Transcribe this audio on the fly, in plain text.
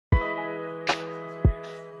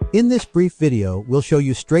In this brief video, we'll show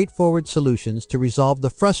you straightforward solutions to resolve the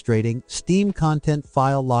frustrating Steam content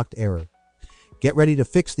file locked error. Get ready to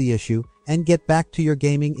fix the issue and get back to your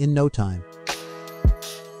gaming in no time.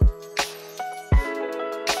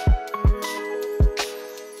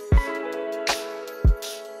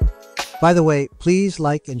 By the way, please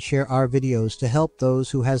like and share our videos to help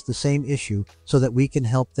those who has the same issue so that we can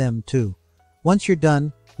help them too. Once you're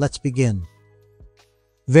done, let's begin.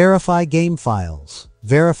 Verify game files.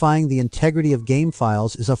 Verifying the integrity of game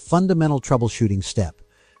files is a fundamental troubleshooting step.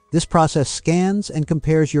 This process scans and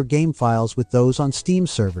compares your game files with those on Steam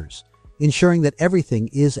servers, ensuring that everything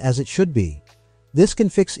is as it should be. This can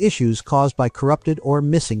fix issues caused by corrupted or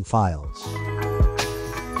missing files.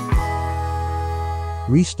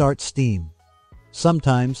 Restart Steam.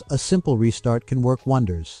 Sometimes a simple restart can work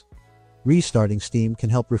wonders. Restarting Steam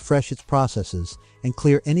can help refresh its processes and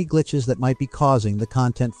clear any glitches that might be causing the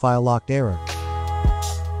content file locked error.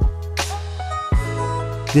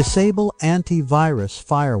 Disable antivirus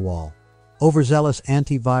firewall. Overzealous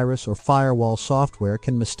antivirus or firewall software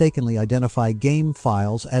can mistakenly identify game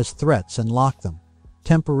files as threats and lock them.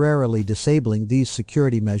 Temporarily disabling these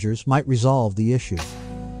security measures might resolve the issue.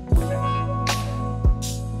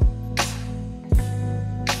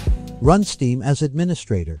 Run Steam as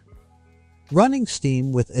administrator. Running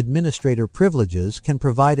Steam with administrator privileges can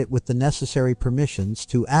provide it with the necessary permissions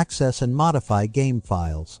to access and modify game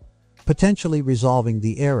files, potentially resolving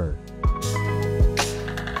the error.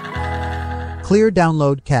 Clear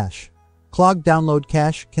download cache. Clogged download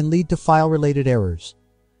cache can lead to file-related errors.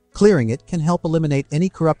 Clearing it can help eliminate any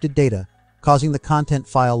corrupted data, causing the content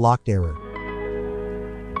file locked error.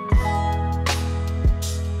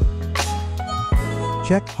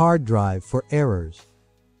 Check hard drive for errors.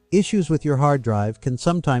 Issues with your hard drive can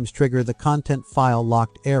sometimes trigger the content file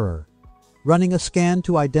locked error. Running a scan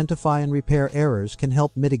to identify and repair errors can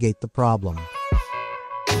help mitigate the problem.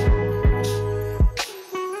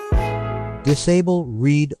 Disable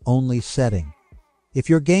read-only setting. If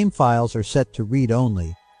your game files are set to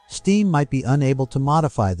read-only, Steam might be unable to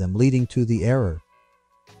modify them, leading to the error.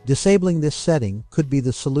 Disabling this setting could be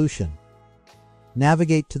the solution.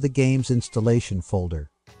 Navigate to the game's installation folder.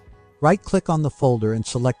 Right-click on the folder and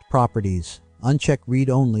select Properties. Uncheck Read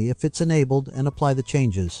Only if it's enabled and apply the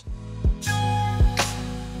changes.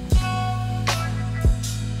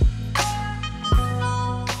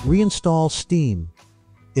 Reinstall Steam.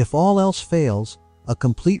 If all else fails, a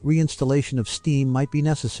complete reinstallation of Steam might be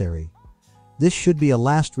necessary. This should be a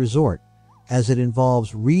last resort, as it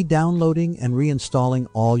involves re-downloading and reinstalling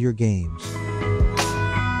all your games.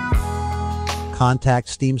 Contact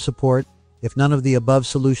Steam support. If none of the above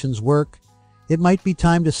solutions work, it might be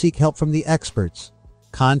time to seek help from the experts.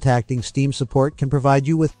 Contacting Steam support can provide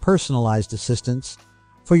you with personalized assistance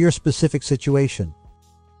for your specific situation.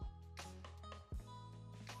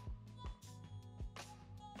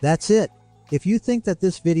 That's it. If you think that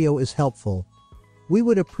this video is helpful, we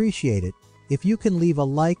would appreciate it if you can leave a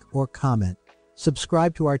like or comment,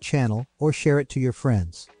 subscribe to our channel, or share it to your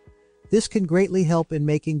friends. This can greatly help in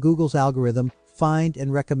making Google's algorithm find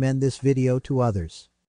and recommend this video to others.